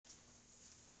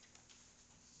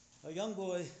A young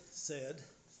boy said,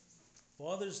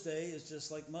 Father's Day is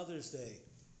just like Mother's Day,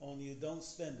 only you don't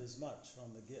spend as much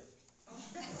on the gift.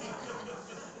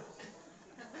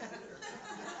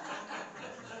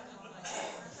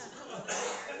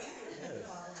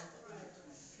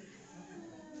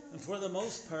 And for the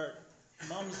most part,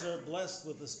 moms are blessed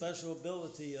with the special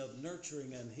ability of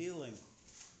nurturing and healing.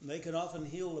 And they can often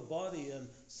heal the body and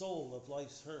soul of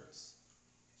life's hurts.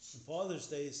 And Father's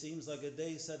Day seems like a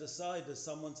day set aside to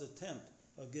someone's attempt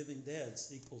of giving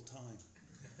dads equal time.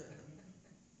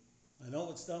 I know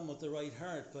it's done with the right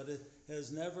heart, but it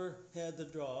has never had the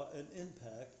draw and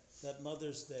impact that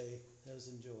Mother's Day has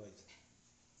enjoyed.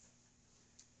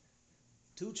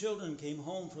 2 children came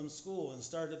home from school and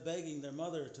started begging their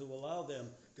mother to allow them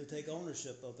to take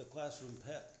ownership of the classroom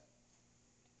pet.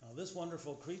 Now, this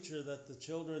wonderful creature that the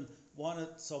children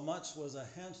wanted so much was a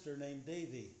hamster named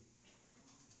Davy.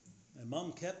 And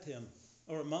Mom kept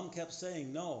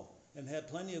saying no, and had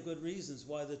plenty of good reasons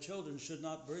why the children should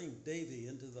not bring Davy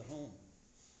into the home.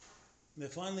 And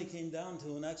it finally came down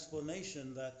to an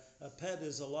explanation that a pet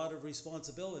is a lot of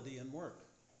responsibility and work.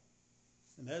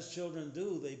 And as children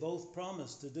do, they both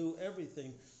promised to do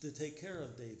everything to take care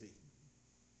of Davy.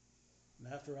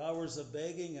 And after hours of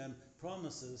begging and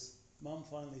promises, Mom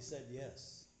finally said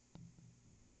yes.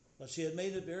 But she had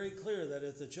made it very clear that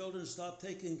if the children stopped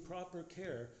taking proper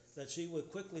care, that she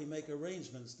would quickly make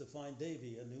arrangements to find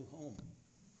Davy a new home.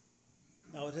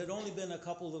 Now, it had only been a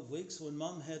couple of weeks when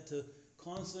Mom had to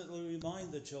constantly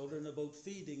remind the children about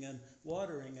feeding and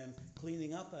watering and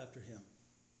cleaning up after him.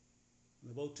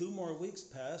 And about 2 more weeks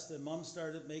passed, and Mom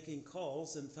started making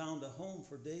calls and found a home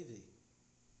for Davy.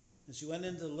 And she went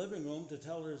into the living room to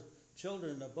tell her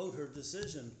children about her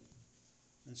decision.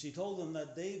 And she told them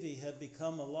that Davy had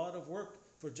become a lot of work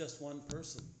for just one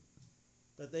person,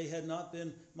 that they had not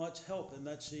been much help, and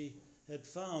that she had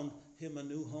found him a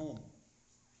new home.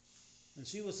 And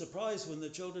she was surprised when the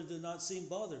children did not seem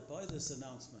bothered by this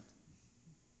announcement.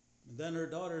 And then her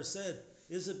daughter said,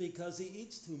 "Is it because he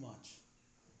eats too much?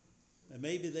 And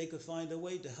maybe they could find a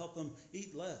way to help him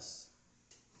eat less."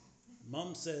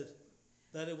 Mom said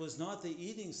that it was not the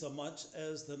eating so much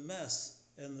as the mess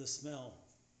and the smell.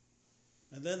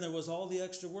 And then there was all the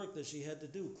extra work that she had to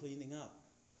do cleaning up.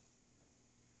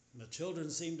 And the children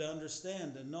seemed to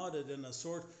understand and nodded in a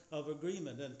sort of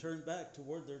agreement and turned back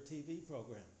toward their TV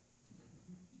program.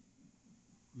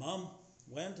 Mom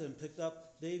went and picked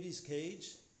up Davy's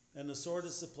cage and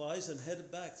assorted supplies and headed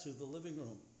back through the living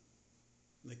room.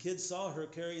 And the kids saw her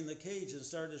carrying the cage and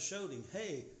started shouting,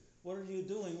 "Hey, what are you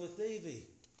doing with Davy?"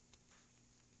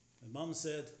 And Mom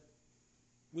said,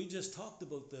 "We just talked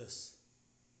about this.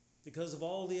 Because of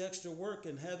all the extra work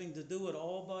and having to do it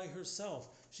all by herself,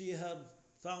 she had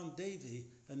found Davy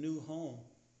a new home."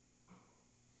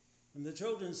 And the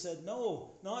children said,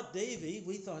 "No, not Davy.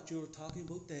 We thought you were talking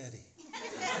about Daddy."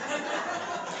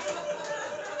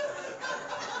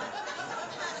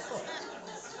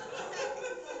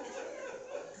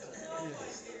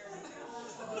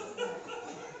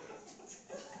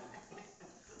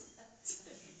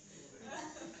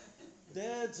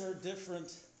 Dads are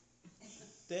different.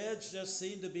 Dads just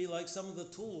seem to be like some of the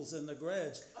tools in the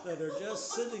garage that are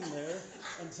just sitting there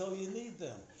until you need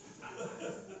them.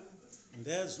 And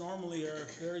dads normally are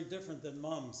very different than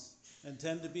moms and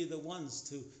tend to be the ones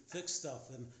to fix stuff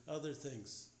and other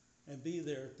things and be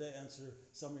there to answer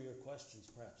some of your questions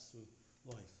perhaps through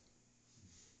life.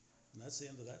 And that's the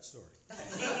end of that story.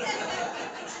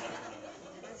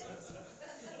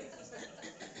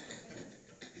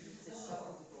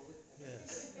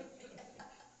 Yes.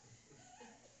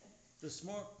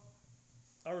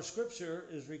 Our scripture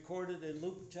is recorded in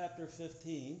Luke chapter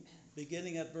 15,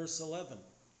 beginning at verse 11.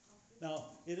 Now,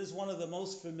 it is one of the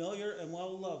most familiar and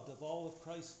well-loved of all of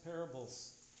Christ's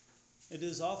parables. It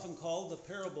is often called the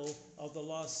parable of the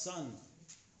lost son,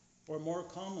 or more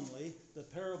commonly, the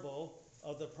parable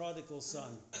of the prodigal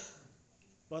son.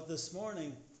 But this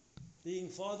morning, being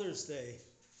Father's Day,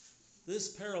 this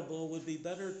parable would be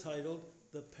better titled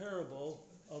the parable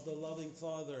of the loving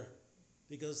father,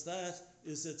 because that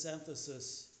is its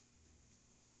emphasis.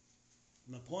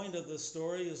 And the point of the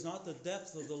story is not the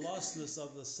depth of the lostness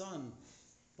of the son,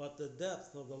 but the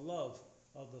depth of the love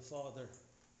of the father.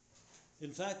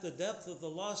 In fact, the depth of the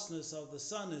lostness of the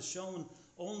son is shown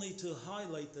only to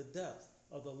highlight the depth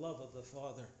of the love of the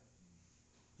father.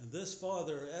 And this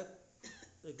father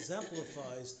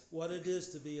exemplifies what it is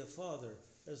to be a father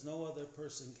as no other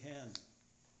person can.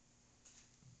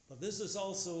 But this is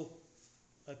also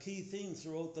a key theme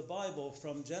throughout the Bible,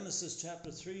 from Genesis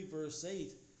chapter 3 verse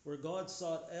 8, where God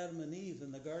sought Adam and Eve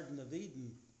in the Garden of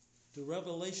Eden, to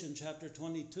Revelation chapter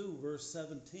 22 verse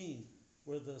 17,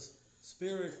 where the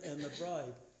Spirit and the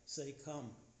bride say,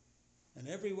 "Come." And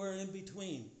everywhere in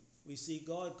between, we see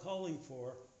God calling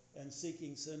for and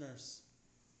seeking sinners.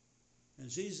 And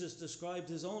Jesus described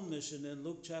his own mission in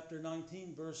Luke chapter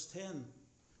 19, verse 10.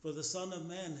 For the Son of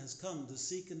Man has come to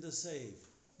seek and to save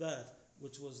that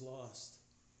which was lost.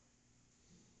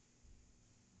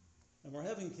 And we're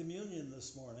having communion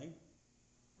this morning,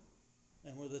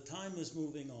 and where the time is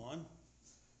moving on,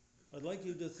 I'd like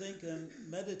you to think and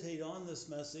meditate on this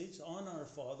message, on our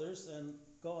fathers, and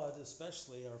God,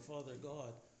 especially our Father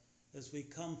God, as we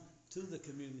come to the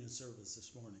communion service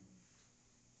this morning.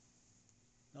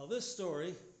 Now, this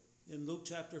story in Luke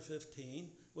chapter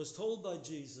 15 was told by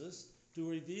Jesus to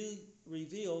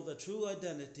reveal the true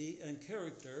identity and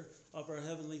character of our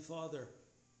Heavenly Father.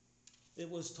 It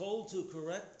was told to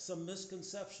correct some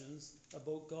misconceptions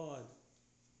about God.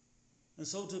 And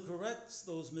so to correct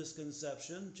those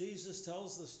misconceptions, Jesus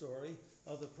tells the story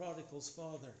of the prodigal's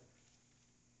father.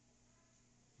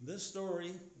 This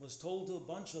story was told to a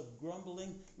bunch of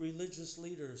grumbling religious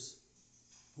leaders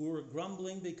who were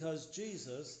grumbling because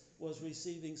Jesus was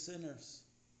receiving sinners.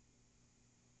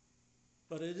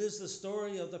 But it is the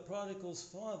story of the prodigal's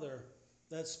father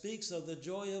that speaks of the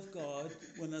joy of God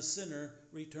when a sinner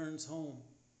returns home.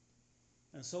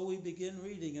 And so we begin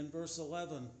reading in verse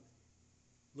 11,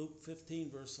 Luke 15,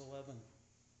 verse 11.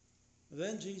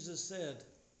 Then Jesus said,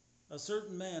 "A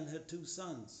certain man had 2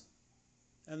 sons,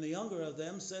 and the younger of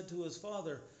them said to his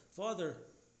father, 'Father,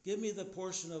 give me the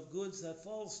portion of goods that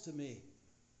falls to me.'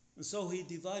 And so he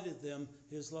divided them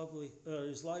his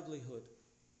livelihood.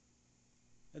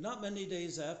 And not many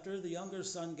days after, the younger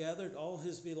son gathered all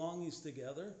his belongings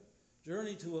together,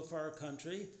 journeyed to a far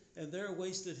country, and there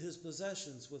wasted his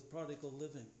possessions with prodigal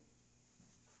living.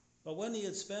 But when he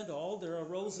had spent all, there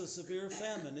arose a severe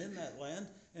famine in that land,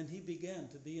 and he began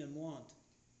to be in want.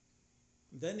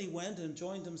 Then he went and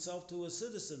joined himself to a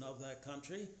citizen of that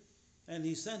country, and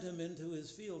he sent him into his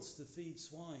fields to feed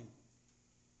swine.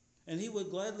 And he would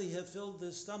gladly have filled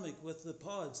his stomach with the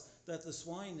pods that the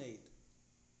swine ate,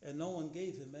 and no one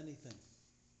gave him anything.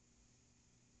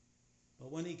 But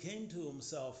when he came to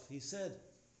himself, he said,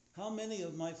 'How many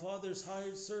of my father's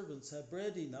hired servants have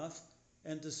bread enough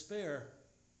and to spare,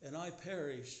 and I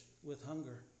perish with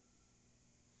hunger?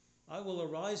 I will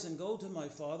arise and go to my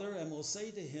father, and will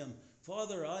say to him,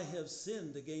 Father, I have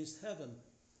sinned against heaven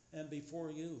and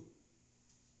before you,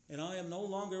 and I am no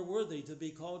longer worthy to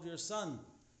be called your son.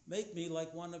 Make me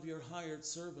like one of your hired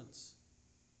servants.'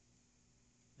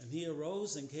 And he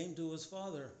arose and came to his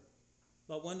father.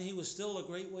 But when he was still a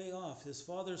great way off, his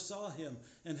father saw him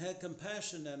and had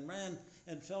compassion and ran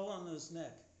and fell on his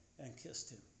neck and kissed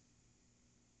him.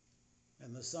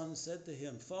 And the son said to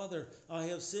him, 'Father, I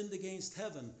have sinned against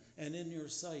heaven and in your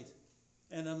sight,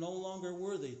 and am no longer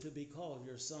worthy to be called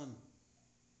your son.'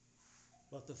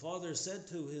 But the father said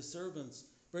to his servants,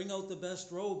 'Bring out the best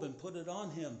robe and put it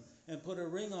on him, and put a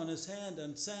ring on his hand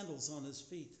and sandals on his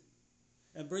feet.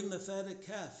 And bring the fatted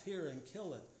calf here and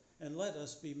kill it, and let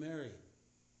us be merry.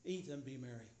 Eat and be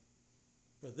merry.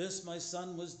 For this my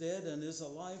son was dead and is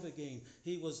alive again.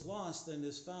 He was lost and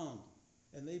is found.'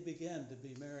 And they began to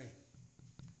be merry."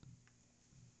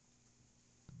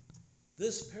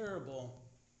 This parable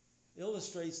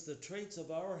illustrates the traits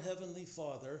of our Heavenly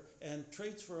Father and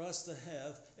traits for us to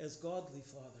have as godly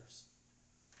fathers.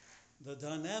 The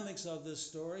dynamics of this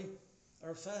story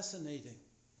are fascinating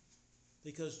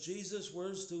because Jesus'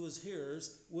 words to his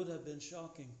hearers would have been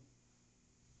shocking.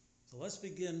 So let's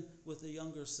begin with the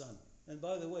younger son. And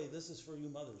by the way, this is for you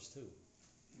mothers too.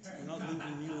 We're not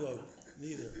leaving you out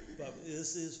neither, but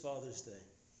this is Father's Day.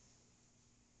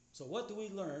 So what do we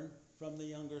learn from the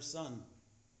younger son?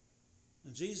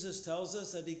 And Jesus tells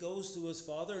us that he goes to his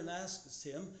father and asks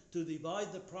him to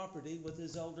divide the property with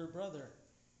his elder brother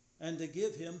and to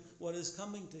give him what is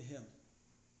coming to him.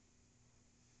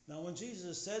 Now, when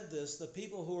Jesus said this, the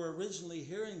people who were originally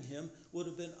hearing him would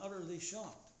have been utterly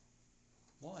shocked.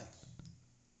 Why?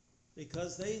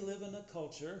 Because they live in a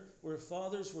culture where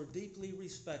fathers were deeply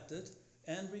respected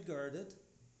and regarded,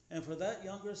 and for that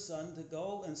younger son to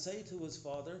go and say to his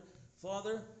father,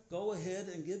 "Father, go ahead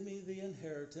and give me the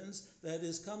inheritance that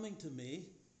is coming to me,"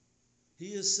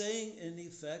 he is saying in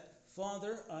effect,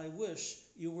 "Father, I wish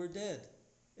you were dead,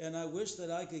 and I wish that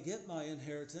I could get my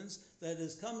inheritance that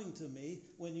is coming to me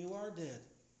when you are dead."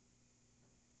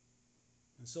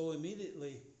 And so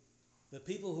immediately, the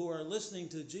people who are listening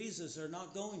to Jesus are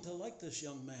not going to like this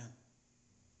young man.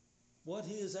 What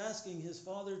he is asking his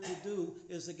father to do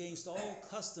is against all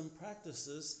custom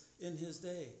practices in his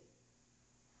day.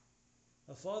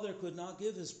 A father could not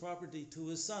give his property to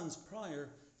his sons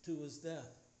prior to his death.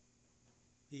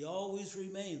 He always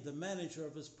remained the manager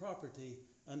of his property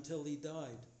until he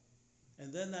died.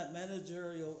 And then that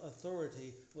managerial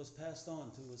authority was passed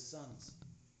on to his sons.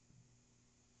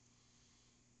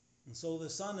 And so the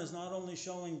son is not only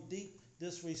showing deep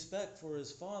disrespect for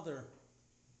his father,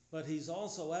 but he's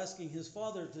also asking his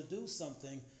father to do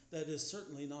something that is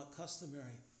certainly not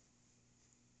customary.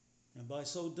 And by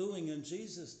so doing in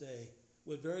Jesus' day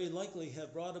would very likely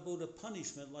have brought about a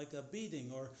punishment like a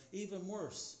beating, or even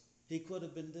worse, he could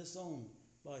have been disowned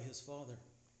by his father.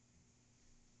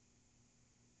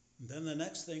 And then the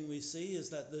next thing we see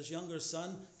is that this younger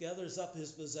son gathers up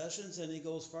his possessions and he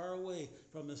goes far away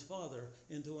from his father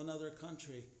into another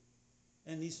country.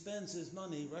 And he spends his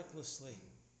money recklessly.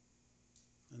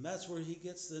 And that's where he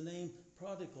gets the name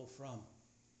prodigal from.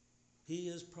 He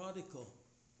is prodigal.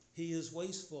 He is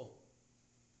wasteful.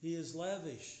 He is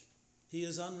lavish. He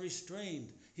is unrestrained.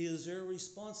 He is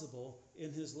irresponsible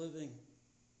in his living.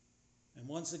 And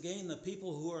once again, the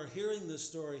people who are hearing this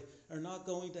story are not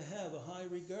going to have a high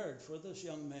regard for this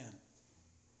young man.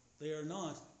 They are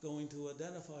not going to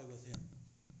identify with him.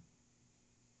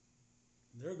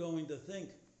 They're going to think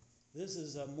this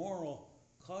is a moral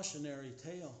cautionary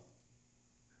tale.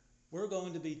 We're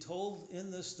going to be told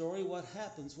in this story what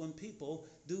happens when people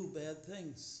do bad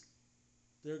things.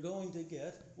 They're going to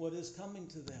get what is coming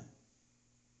to them.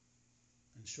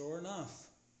 And sure enough,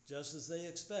 just as they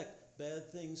expect,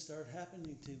 bad things start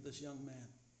happening to this young man.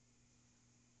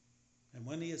 And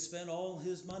when he has spent all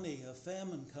his money, a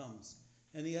famine comes,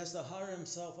 and he has to hire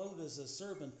himself out as a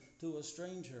servant to a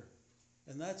stranger.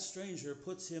 And that stranger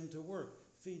puts him to work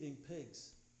feeding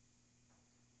pigs.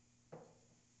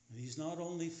 And he's not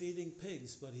only feeding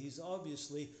pigs, but he's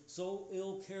obviously so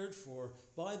ill cared for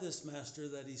by this master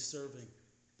that he's serving,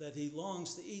 that he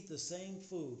longs to eat the same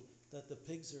food that the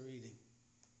pigs are eating.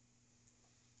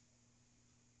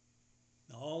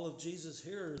 Now, all of Jesus'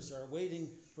 hearers are waiting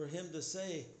for him to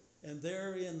say, and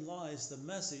therein lies the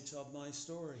message of my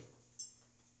story.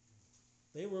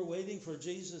 They were waiting for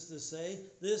Jesus to say,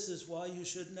 this is why you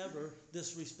should never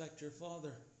disrespect your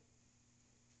father.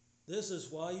 This is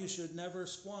why you should never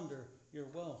squander your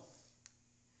wealth.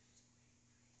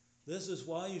 This is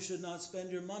why you should not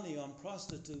spend your money on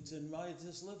prostitutes and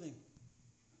riotous living.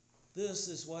 This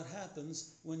is what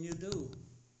happens when you do.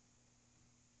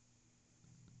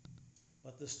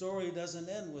 But the story doesn't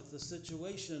end with the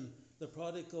situation the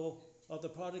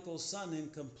prodigal son in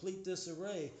complete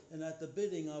disarray and at the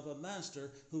bidding of a master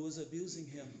who was abusing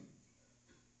him.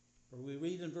 For we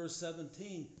read in verse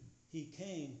 17, he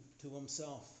came to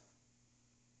himself.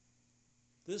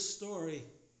 This story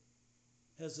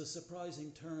has a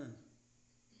surprising turn.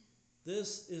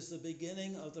 This is the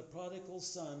beginning of the prodigal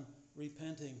son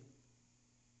repenting.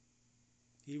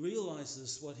 He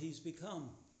realizes what he's become.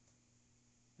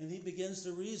 And he begins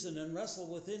to reason and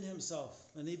wrestle within himself.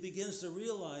 And he begins to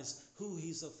realize who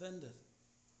he's offended.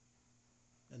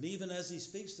 And even as he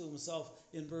speaks to himself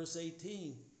in verse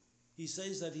 18, he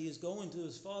says that he is going to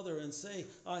his father and say,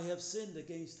 I have sinned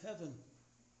against heaven.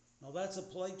 Now that's a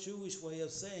polite Jewish way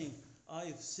of saying,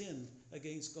 I've sinned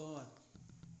against God.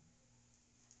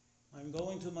 I'm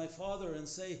going to my father and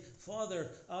say, Father,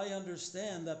 I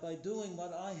understand that by doing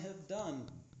what I have done,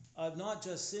 I've not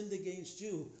just sinned against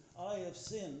you, I have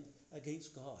sinned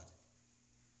against God.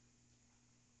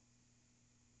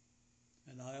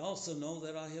 And I also know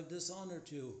that I have dishonored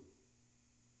you,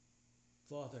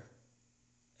 Father,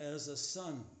 as a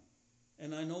son,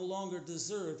 and I no longer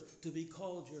deserve to be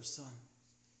called your son.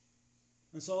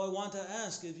 And so I want to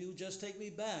ask if you just take me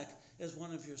back as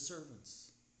one of your servants.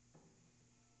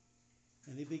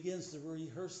 And he begins to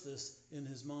rehearse this in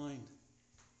his mind,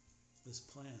 this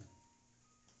plan.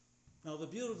 Now, the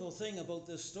beautiful thing about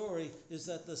this story is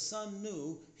that the son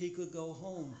knew he could go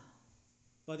home,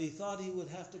 but he thought he would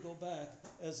have to go back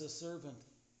as a servant.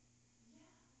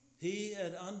 He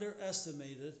had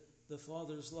underestimated the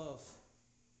father's love.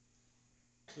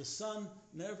 The son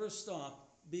never stopped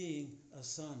being a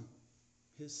son,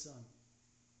 his son.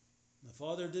 The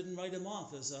father didn't write him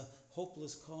off as a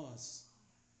hopeless cause.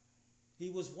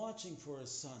 He was watching for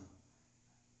his son.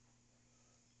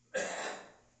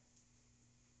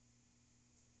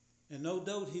 And no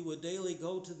doubt he would daily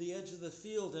go to the edge of the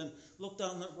field and look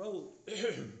down the road,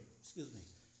 excuse me,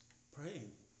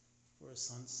 praying for his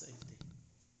son's safety.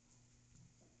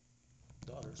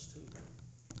 Daughters too.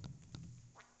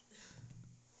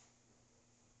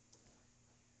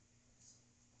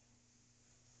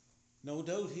 No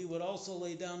doubt he would also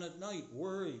lay down at night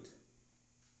worried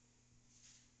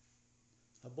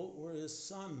about where his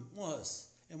son was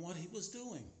and what he was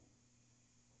doing.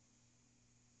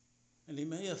 And he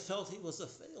may have felt he was a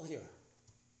failure.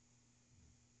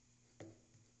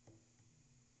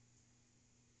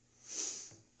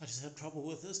 I just have trouble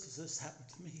with this because this happened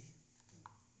to me.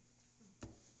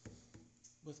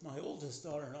 With my oldest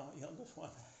daughter, not youngest one.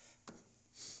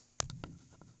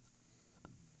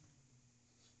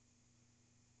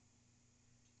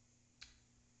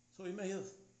 So he may have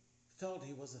felt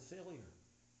he was a failure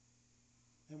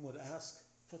and would ask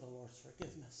for the Lord's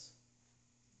forgiveness.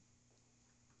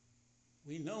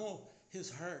 We know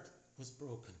his heart was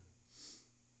broken.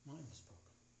 Mine was broken.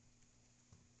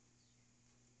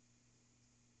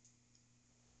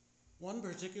 One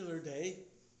particular day,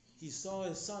 he saw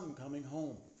his son coming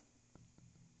home.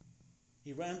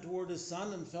 He ran toward his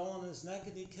son and fell on his neck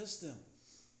and he kissed him.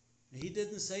 He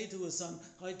didn't say to his son,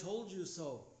 "I told you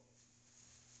so."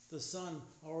 The son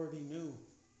already knew.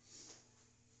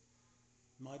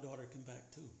 My daughter came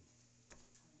back too.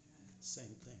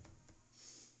 Same thing.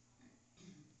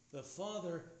 The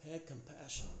father had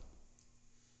compassion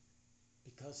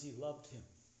because he loved him.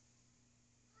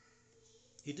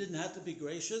 He didn't have to be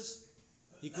gracious.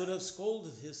 He could have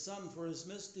scolded his son for his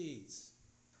misdeeds.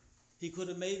 He could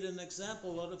have made an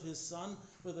example out of his son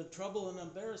for the trouble and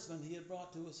embarrassment he had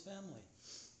brought to his family.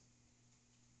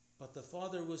 But the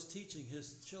father was teaching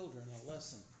his children a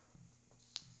lesson.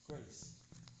 Grace.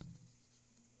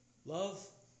 Love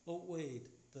outweighed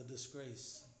the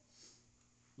disgrace.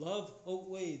 Love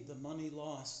outweighed the money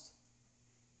lost.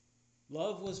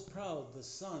 Love was proud the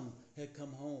son had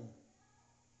come home.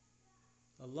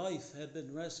 A life had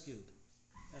been rescued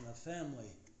and a family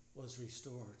was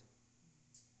restored.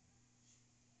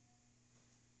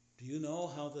 Do you know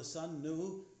how the son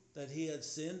knew that he had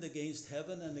sinned against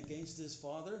heaven and against his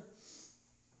father?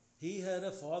 He had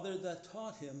a father that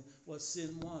taught him what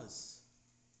sin was.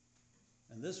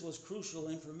 And this was crucial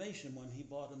information when he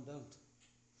bottomed out.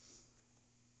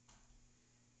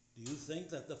 Do you think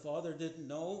that the father didn't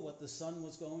know what the son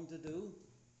was going to do?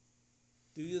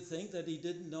 Do you think that he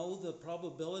didn't know the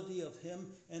probability of him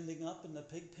ending up in the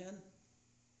pig pen?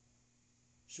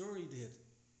 Sure he did.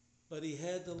 But he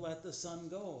had to let the son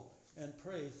go and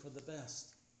pray for the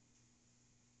best.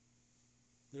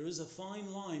 There is a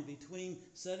fine line between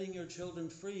setting your children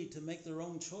free to make their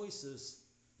own choices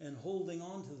and holding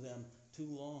on to them too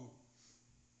long.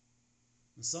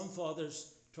 And some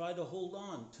fathers try to hold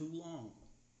on too long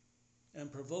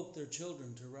and provoke their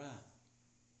children to wrath.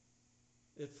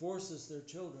 It forces their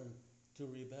children to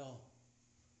rebel.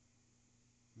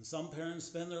 And some parents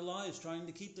spend their lives trying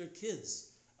to keep their kids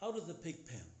out of the pig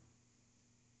pen.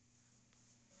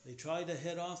 They try to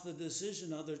head off the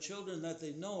decision of their children that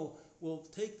they know will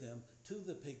take them to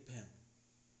the pig pen.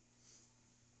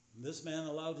 And this man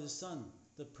allowed his son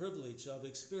the privilege of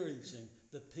experiencing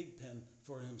the pig pen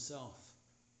for himself.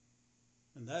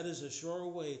 And that is a sure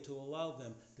way to allow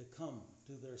them to come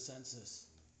to their senses.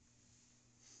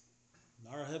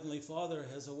 And our Heavenly Father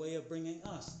has a way of bringing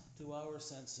us to our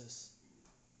senses.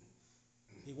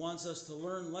 He wants us to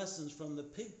learn lessons from the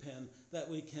pig pen that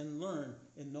we can learn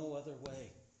in no other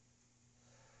way.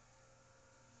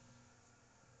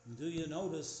 And do you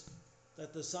notice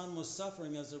that the son was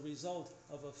suffering as a result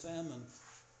of a famine?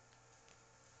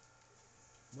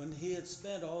 When he had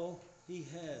spent all he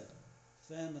had,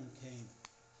 famine came.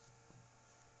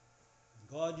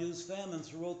 God used famine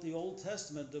throughout the Old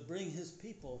Testament to bring his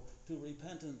people to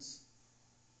repentance.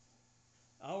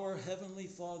 Our Heavenly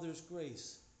Father's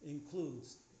grace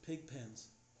includes pig pens.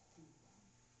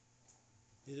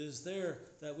 It is there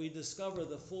that we discover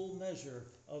the full measure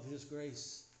of his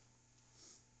grace.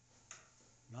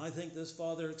 And I think this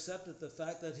father accepted the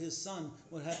fact that his son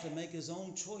would have to make his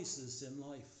own choices in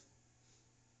life.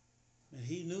 And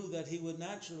he knew that he would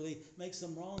naturally make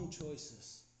some wrong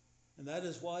choices. And that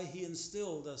is why he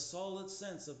instilled a solid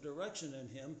sense of direction in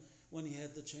him when he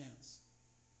had the chance.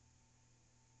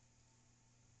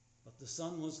 But the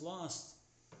son was lost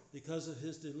because of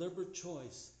his deliberate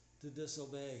choice to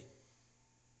disobey.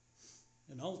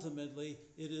 And ultimately,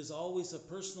 it is always a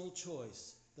personal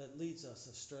choice that leads us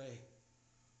astray.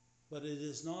 But it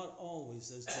is not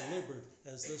always as deliberate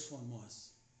as this one was.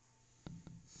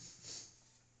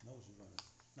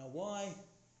 Now, why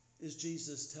is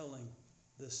Jesus telling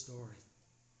this story?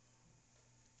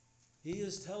 He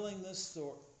is telling this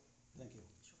story. Thank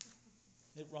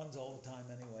you. It runs all the time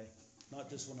anyway, not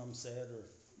just when I'm sad or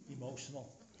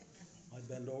emotional. I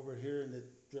bend over here and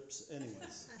it drips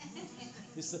anyways.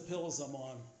 It's the pills I'm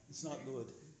on. It's not good.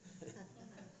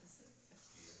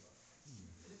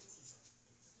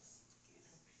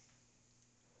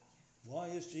 Why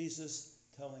is Jesus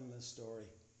telling this story?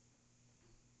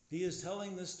 He is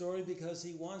telling this story because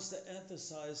he wants to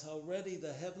emphasize how ready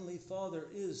the Heavenly Father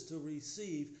is to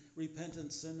receive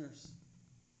repentant sinners.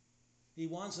 He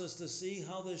wants us to see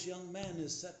how this young man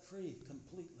is set free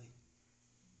completely.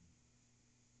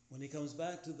 When he comes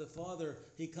back to the Father,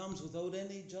 he comes without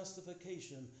any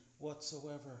justification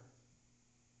whatsoever.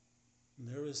 And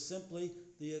there is simply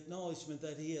the acknowledgement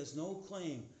that he has no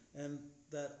claim and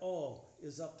that all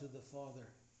is up to the Father.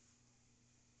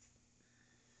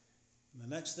 And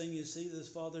the next thing you see this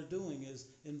Father doing is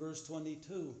in verse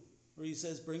 22, where he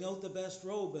says, bring out the best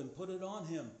robe and put it on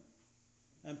him,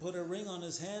 and put a ring on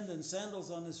his hand and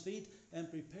sandals on his feet,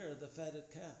 and prepare the fatted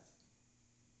calf.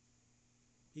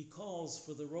 He calls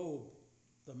for the robe,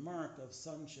 the mark of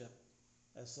sonship,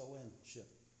 S-O-N-ship.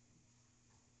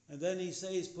 And then he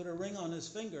says, put a ring on his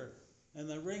finger, and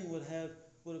the ring would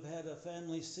have had a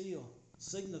family seal,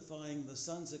 signifying the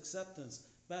son's acceptance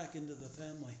back into the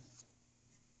family.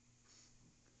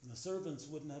 And the servants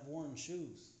wouldn't have worn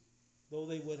shoes, though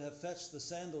they would have fetched the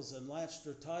sandals and latched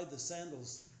or tied the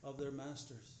sandals of their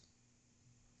masters.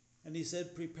 And he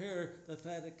said, prepare the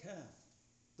fatted calf.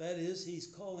 That is, he's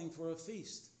calling for a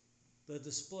feast, the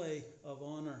display of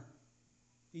honor.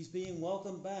 He's being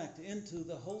welcomed back into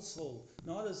the household,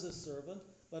 not as a servant,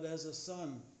 but as a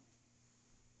son.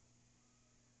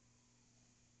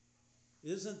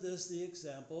 Isn't this the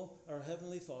example our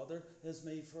Heavenly Father has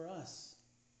made for us?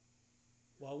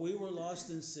 While we were lost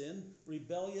in sin,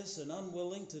 rebellious and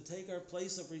unwilling to take our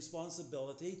place of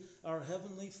responsibility, our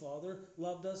Heavenly Father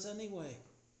loved us anyway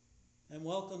and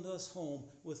welcomed us home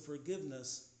with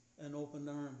forgiveness and open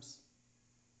arms.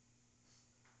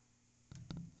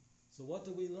 So what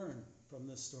do we learn from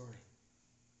this story?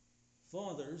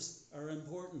 Fathers are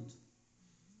important.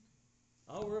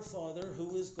 Our Father,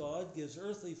 who is God, gives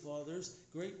earthly fathers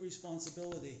great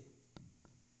responsibility.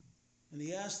 And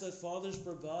he asks that fathers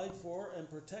provide for and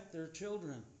protect their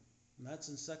children. And that's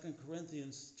in 2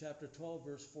 Corinthians chapter 12,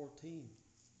 verse 14.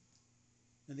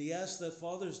 And he asks that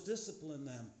fathers discipline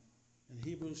them in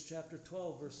Hebrews chapter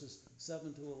 12, verses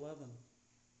 7 to 11.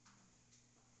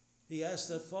 He asks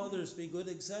that fathers be good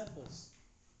examples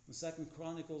in 2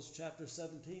 Chronicles chapter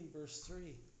 17, verse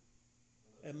 3.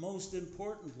 And most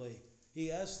importantly,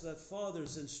 he asks that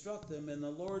fathers instruct them in the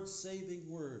Lord's saving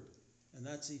word. And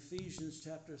that's Ephesians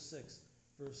chapter 6,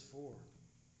 verse 4.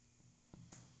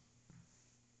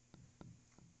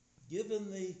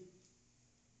 Given the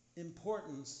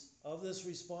importance of this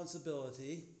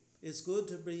responsibility, it's good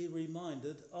to be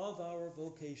reminded of our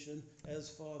vocation as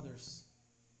fathers.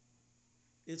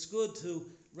 It's good to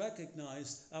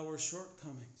recognize our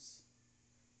shortcomings.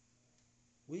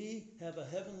 We have a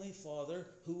Heavenly Father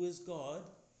who is God,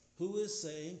 who is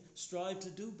saying, strive to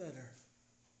do better.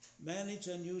 Manage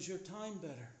and use your time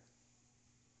better.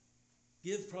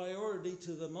 Give priority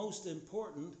to the most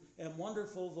important and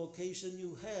wonderful vocation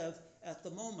you have at the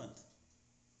moment,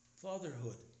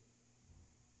 fatherhood.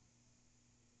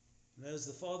 And as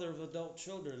the father of adult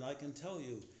children, I can tell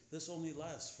you, this only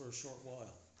lasts for a short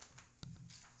while.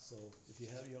 So if you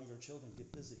have younger children,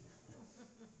 get busy.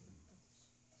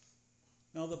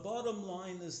 Now the bottom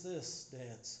line is this,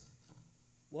 dads.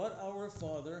 What our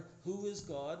Father, who is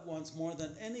God, wants more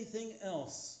than anything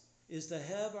else is to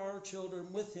have our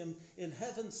children with him in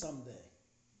heaven someday.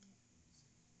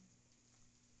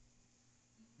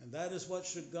 And that is what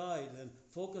should guide and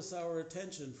focus our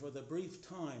attention for the brief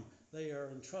time they are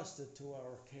entrusted to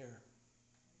our care.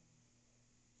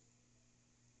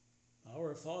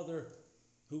 Our Father,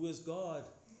 who is God,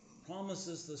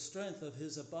 promises the strength of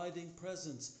his abiding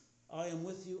presence. I am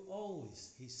with you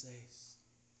always, he says.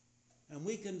 And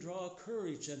we can draw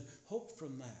courage and hope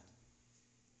from that.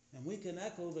 And we can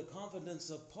echo the confidence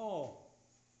of Paul.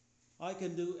 I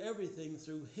can do everything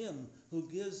through him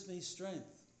who gives me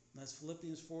strength. That's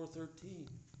Philippians 4:13,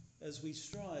 as we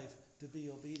strive to be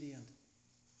obedient.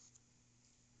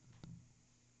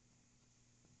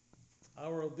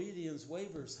 Our obedience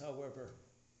wavers, however,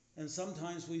 and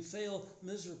sometimes we fail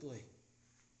miserably.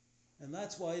 And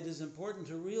that's why it is important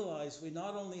to realize we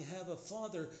not only have a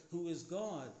Father who is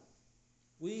God,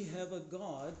 we have a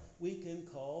God we can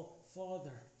call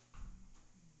Father.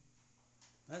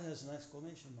 That has an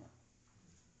exclamation mark.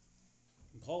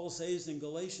 And Paul says in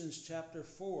Galatians chapter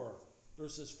 4,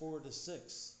 verses 4 to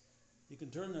 6. You can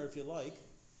turn there if you like.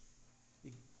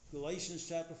 Galatians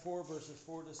chapter 4, verses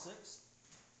 4 to 6.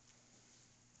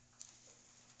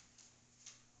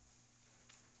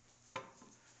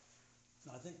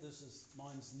 Now, I think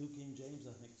mine's New King James,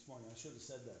 I think, this morning. I should have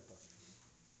said that. But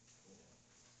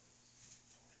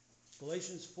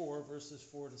Galatians 4, verses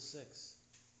 4 to 6.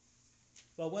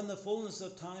 But when the fullness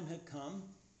of time had come,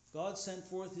 God sent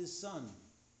forth his Son,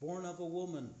 born of a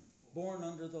woman, born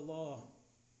under the law,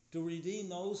 to redeem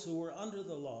those who were under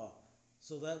the law,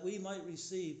 so that we might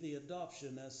receive the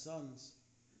adoption as sons.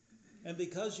 And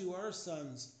because you are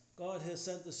sons, God has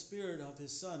sent the Spirit of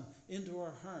his Son into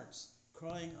our hearts,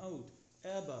 crying out,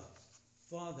 Abba,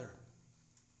 Father.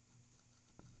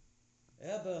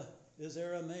 Abba is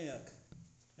Aramaic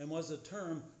and was a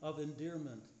term of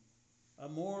endearment, a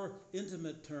more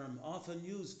intimate term often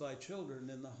used by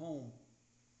children in the home.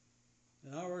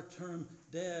 And our term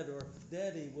dad or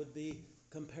daddy would be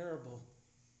comparable.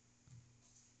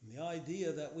 And the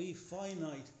idea that we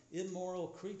finite, immoral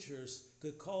creatures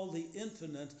could call the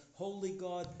infinite, holy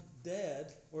God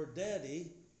dad or daddy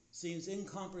seems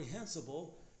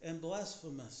incomprehensible and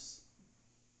blasphemous.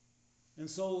 And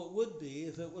so it would be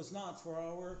if it was not for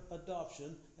our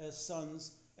adoption as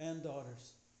sons and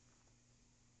daughters.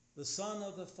 The Son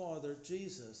of the Father,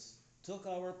 Jesus, took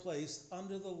our place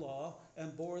under the law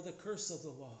and bore the curse of the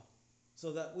law,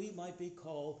 so that we might be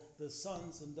called the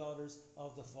sons and daughters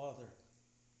of the Father.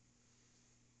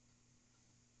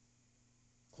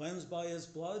 Cleansed by his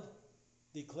blood,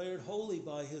 declared holy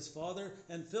by his Father,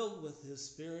 and filled with his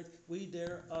Spirit, we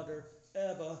dare utter,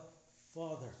 Abba,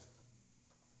 Father.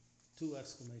 2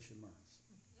 exclamation marks.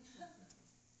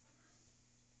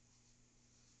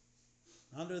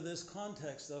 Under this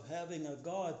context of having a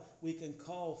God we can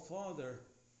call Father,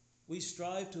 we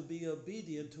strive to be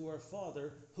obedient to our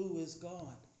Father who is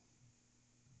God.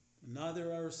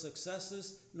 Neither our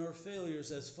successes nor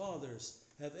failures as fathers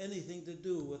have anything to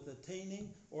do with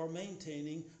attaining or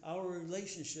maintaining our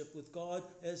relationship with God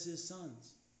as his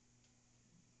sons.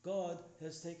 God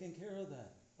has taken care of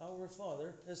that. Our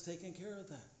Father has taken care of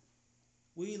that.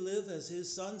 We live as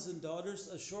his sons and daughters,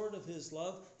 assured of his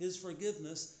love, his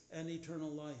forgiveness, and eternal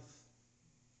life.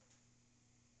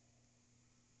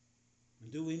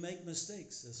 And do we make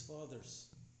mistakes as fathers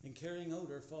in carrying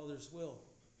out our Father's will?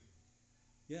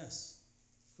 Yes,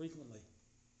 frequently.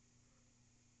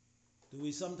 Do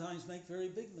we sometimes make very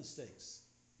big mistakes?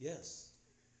 Yes.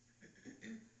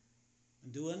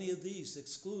 And do any of these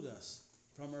exclude us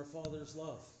from our Father's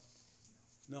love?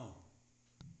 No.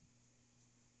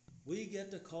 We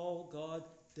get to call God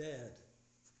Dad,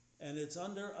 and it's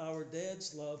under our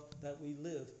Dad's love that we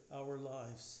live our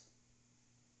lives.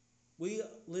 We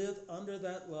live under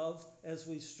that love as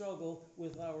we struggle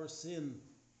with our sin,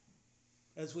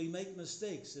 as we make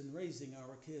mistakes in raising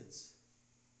our kids.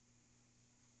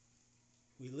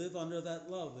 We live under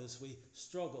that love as we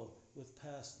struggle with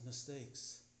past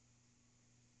mistakes.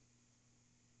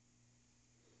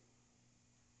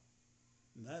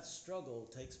 And that struggle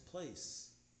takes place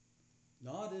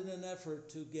not in an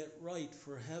effort to get right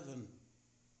for heaven,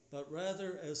 but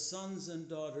rather as sons and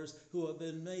daughters who have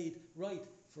been made right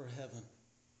for heaven.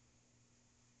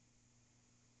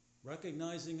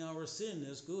 Recognizing our sin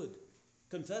is good.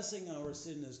 Confessing our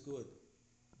sin is good.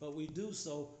 But we do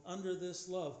so under this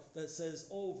love that says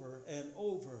over and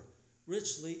over,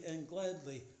 richly and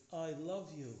gladly, I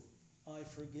love you, I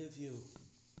forgive you.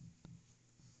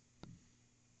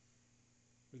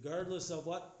 Regardless of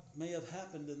what may have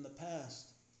happened in the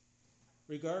past,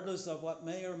 regardless of what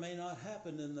may or may not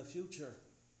happen in the future,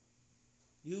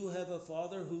 you have a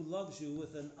Father who loves you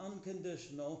with an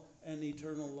unconditional and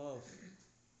eternal love.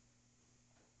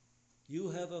 You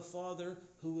have a Father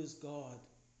who is God.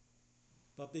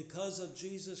 But because of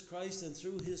Jesus Christ and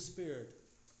through his Spirit,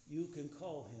 you can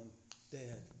call him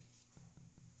Dad.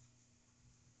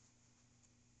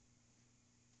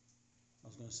 I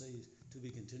was going to say to be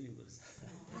continued,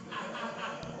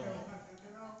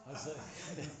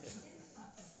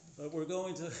 but we're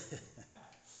going to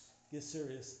get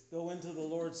serious. Go into the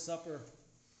Lord's Supper.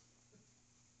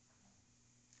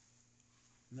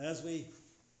 And as we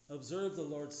observe the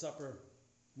Lord's Supper,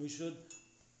 we should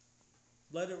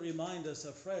let it remind us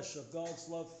afresh of God's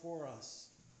love for us.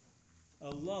 A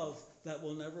love that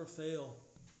will never fail.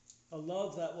 A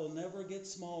love that will never get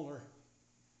smaller.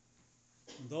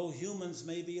 And though humans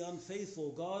may be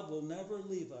unfaithful, God will never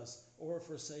leave us or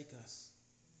forsake us.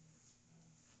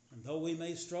 And though we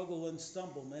may struggle and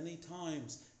stumble many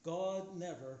times, God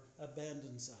never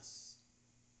abandons us.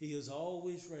 He is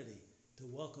always ready to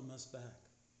welcome us back.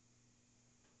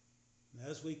 And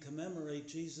as we commemorate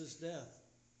Jesus' death,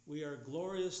 we are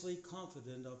gloriously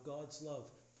confident of God's love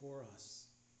for us.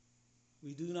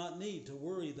 We do not need to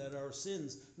worry that our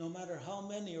sins, no matter how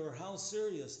many or how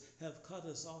serious, have cut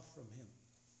us off from him.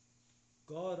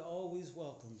 God always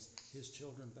welcomes his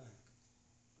children back.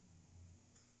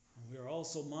 And we are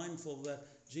also mindful that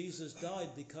Jesus died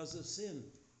because of sin.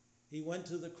 He went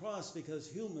to the cross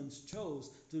because humans chose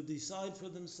to decide for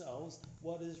themselves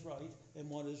what is right and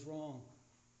what is wrong.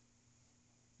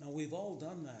 Now we've all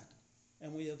done that,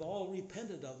 and we have all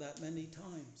repented of that many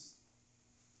times.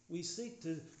 We seek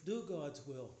to do God's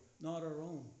will, not our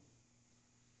own.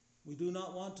 We do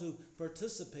not want to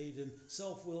participate in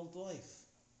self-willed life,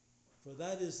 for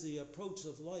that is the approach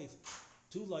of life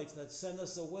to life that sent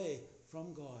us away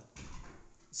from God,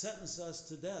 sentenced us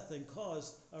to death, and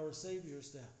caused our Savior's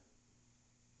death.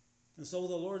 And so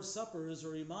the Lord's Supper is a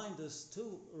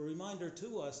reminder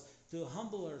to us to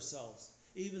humble ourselves,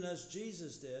 even as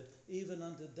Jesus did, even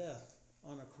unto death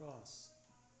on a cross,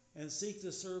 and seek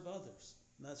to serve others.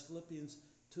 And that's Philippians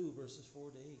 2, verses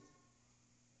 4 to 8.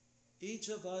 Each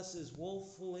of us is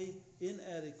woefully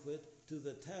inadequate to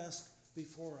the task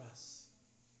before us.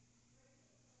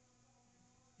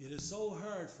 It is so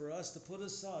hard for us to put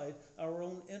aside our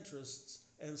own interests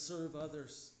and serve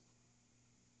others.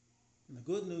 And the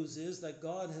good news is that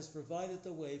God has provided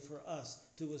the way for us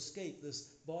to escape this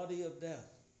body of death.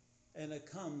 And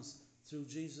it comes through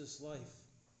Jesus' life.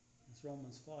 It's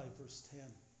Romans 5, verse 10.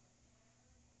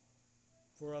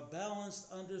 For a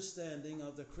balanced understanding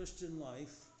of the Christian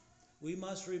life, we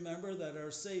must remember that our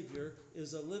Savior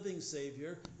is a living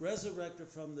Savior, resurrected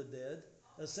from the dead,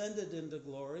 ascended into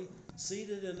glory,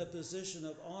 seated in a position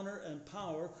of honor and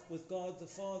power with God the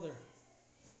Father.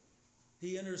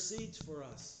 He intercedes for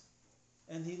us,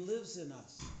 and He lives in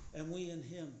us, and we in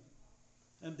Him.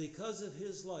 And because of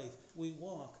His life, we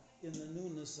walk in the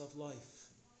newness of life,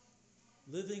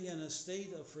 living in a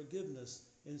state of forgiveness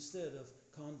instead of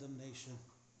condemnation.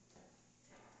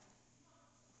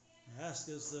 I ask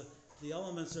as the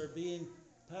elements are being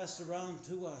passed around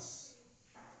to us,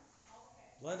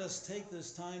 let us take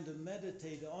this time to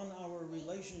meditate on our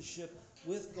relationship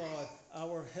with God,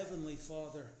 our Heavenly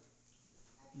Father,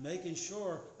 making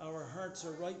sure our hearts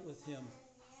are right with Him,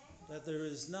 that there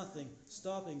is nothing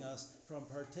stopping us from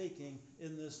partaking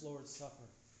in this Lord's Supper.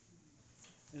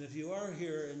 And if you are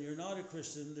here and you're not a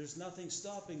Christian, there's nothing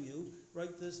stopping you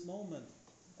right this moment.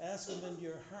 Ask Him into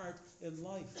your heart and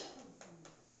life.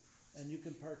 And you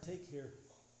can partake here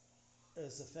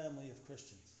as a family of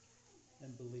Christians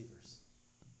and believers.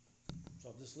 So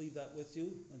I'll just leave that with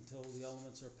you until the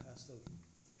elements are passed out.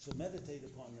 So meditate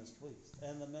upon this, please,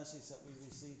 and the message that we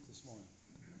received this morning.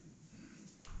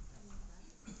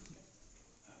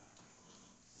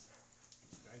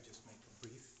 Could I just make a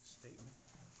brief statement?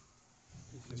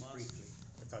 If you Just must. briefly.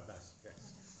 I thought that's yes.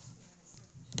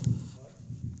 What?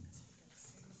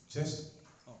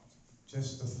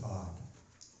 Just a thought.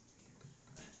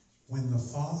 When the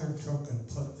Father took and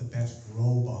put the best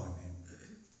robe on him,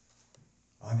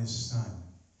 on his Son,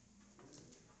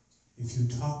 if you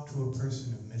talk to a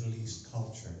person of Middle East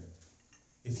culture,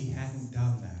 if he hadn't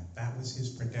done that, that was his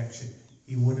protection,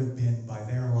 he would have been, by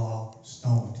their law,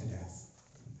 stoned to death.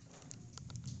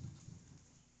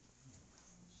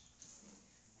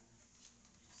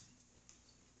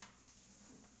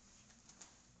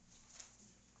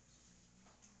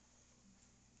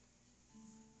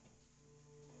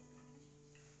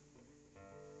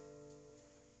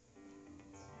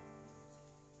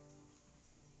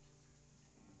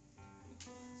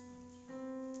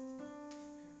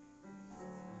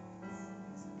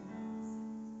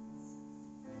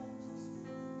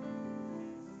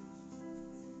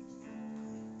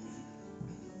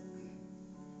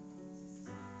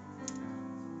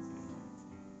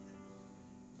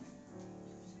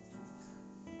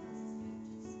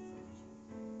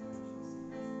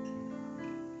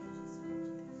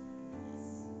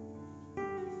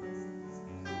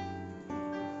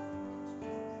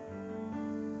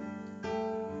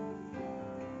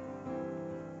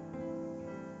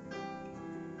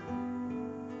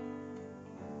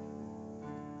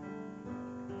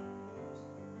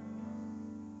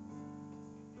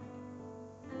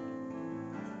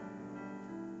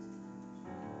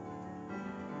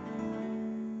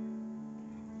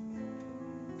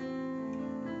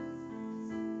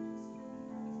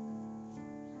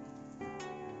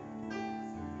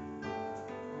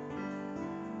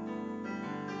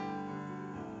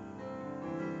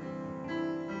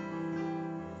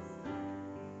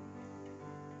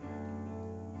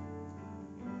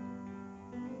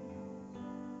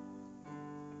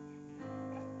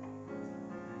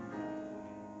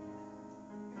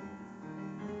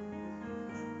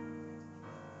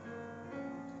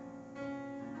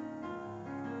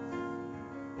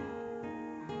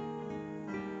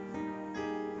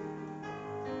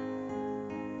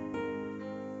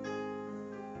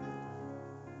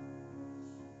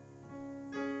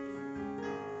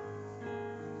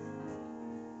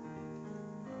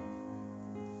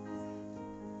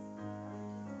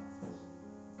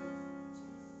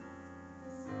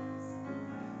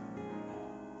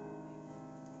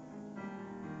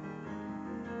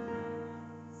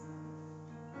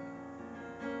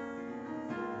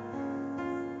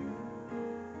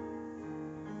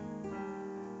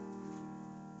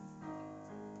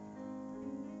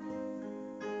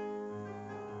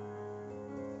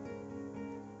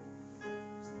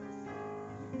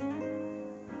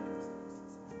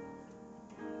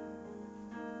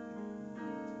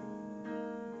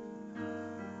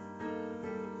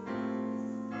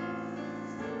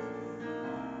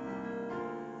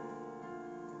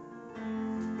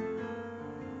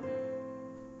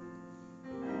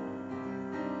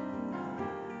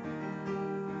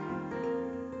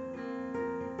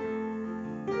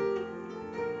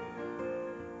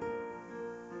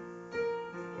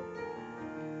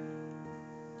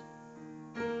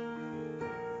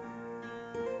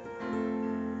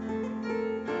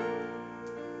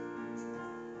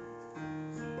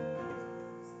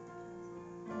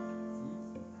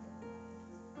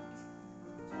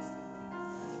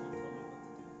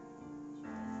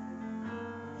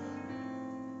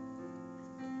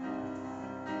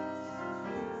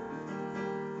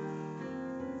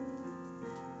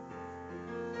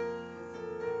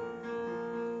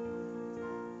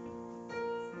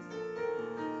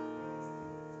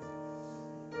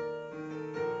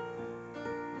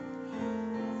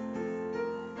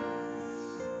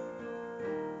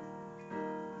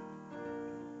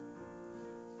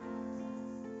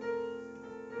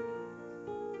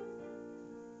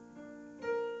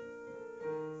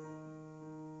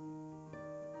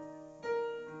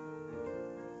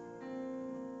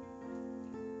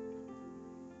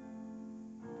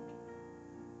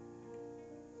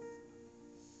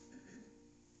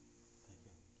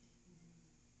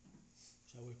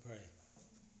 pray.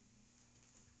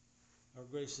 Our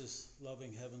gracious,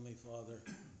 loving Heavenly Father,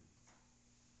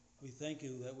 we thank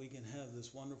you that we can have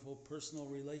this wonderful personal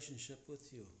relationship with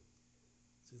you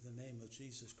through the name of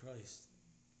Jesus Christ.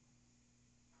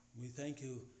 We thank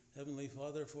you, Heavenly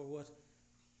Father, for what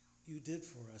you did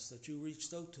for us, that you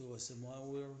reached out to us, and while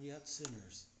we were yet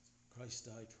sinners, Christ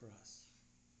died for us.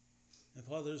 And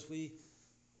Father, as we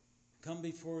come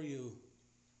before you,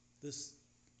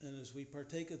 and as we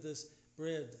partake of this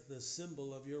bread, the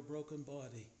symbol of your broken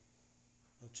body,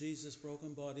 of Jesus'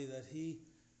 broken body, that he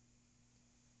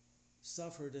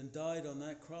suffered and died on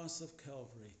that cross of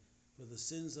Calvary for the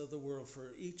sins of the world,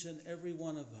 for each and every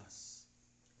one of us.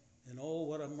 And oh,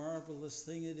 what a marvelous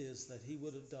thing it is that he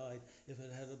would have died if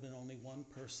it had been only one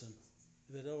person.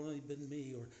 If it had only been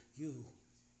me or you,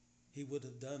 he would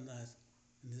have done that,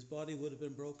 and his body would have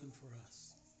been broken for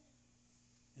us.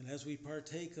 And as we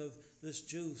partake of this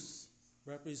juice,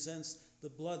 represents the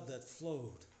blood that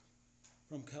flowed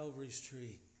from Calvary's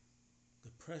tree,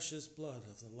 the precious blood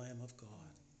of the Lamb of God,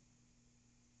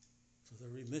 for the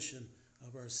remission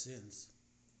of our sins.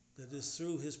 That is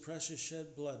through his precious shed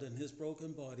blood and his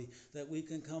broken body that we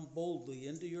can come boldly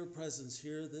into your presence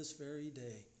here this very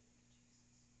day.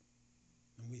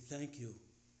 And we thank you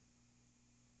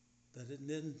that it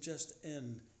didn't just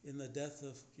end in the death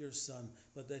of your Son,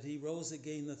 but that he rose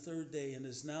again the third day and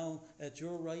is now at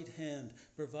your right hand,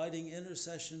 providing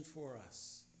intercession for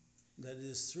us. That it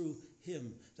is through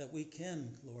him that we can,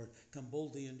 Lord, come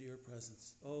boldly into your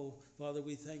presence. Oh, Father,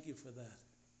 we thank you for that.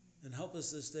 And help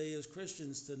us this day as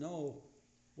Christians to know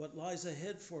what lies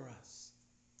ahead for us.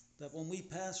 That when we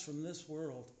pass from this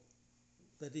world,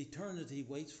 that eternity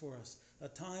waits for us. A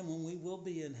time when we will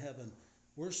be in heaven,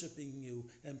 worshiping you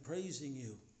and praising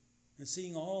you, and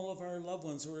seeing all of our loved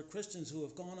ones who are Christians who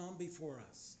have gone on before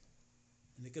us.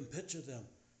 And you can picture them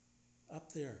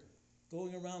up there,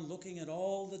 going around looking at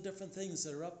all the different things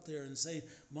that are up there and saying,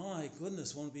 my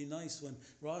goodness, won't it be nice when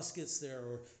Ross gets there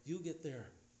or you get there,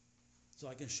 so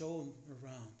I can show them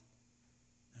around.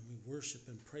 And we worship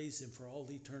and praise him for all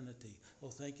eternity. Oh,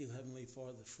 thank you, Heavenly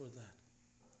Father, for that.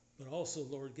 But also,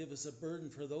 Lord, give us a burden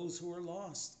for those who are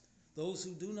lost, those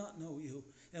who do not know you,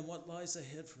 and what lies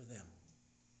ahead for them.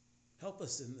 Help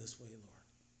us in this way, Lord.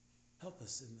 Help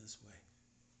us in this way.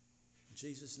 In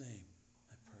Jesus' name,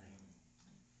 I pray.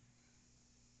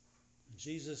 And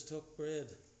Jesus took bread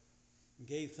and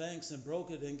gave thanks and broke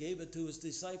it and gave it to his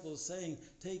disciples, saying,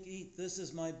 take, eat, this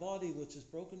is my body which is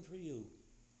broken for you.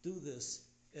 Do this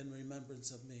in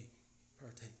remembrance of me.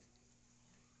 Partake.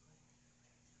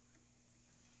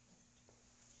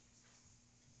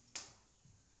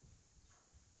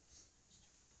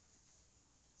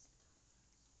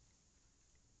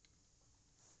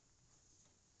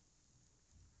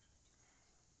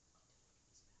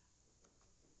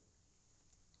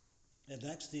 And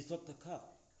next he took the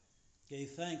cup,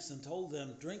 gave thanks, and told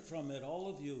them, drink from it, all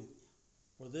of you,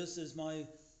 for this is my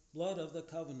blood of the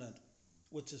covenant,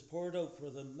 which is poured out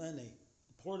for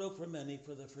many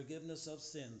for the forgiveness of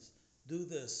sins. Do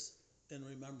this in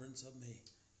remembrance of me.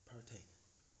 Partake.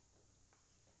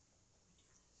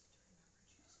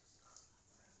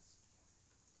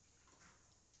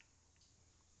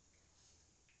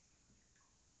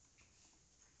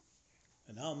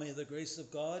 And now may the grace of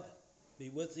God be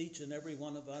with each and every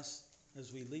one of us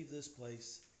as we leave this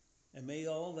place. And may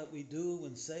all that we do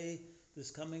and say this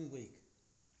coming week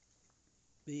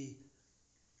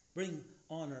bring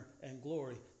honor and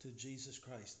glory to Jesus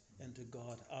Christ and to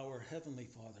God, our Heavenly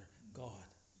Father, God,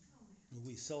 who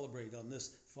we celebrate on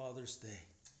this Father's Day.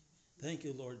 Thank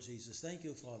you, Lord Jesus. Thank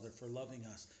you, Father, for loving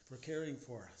us, for caring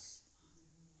for us,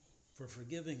 for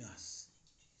forgiving us.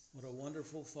 What a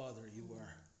wonderful Father you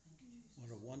are.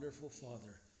 What a wonderful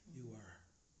Father you are.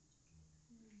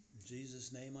 In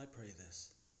Jesus' name I pray this.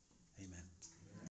 Amen.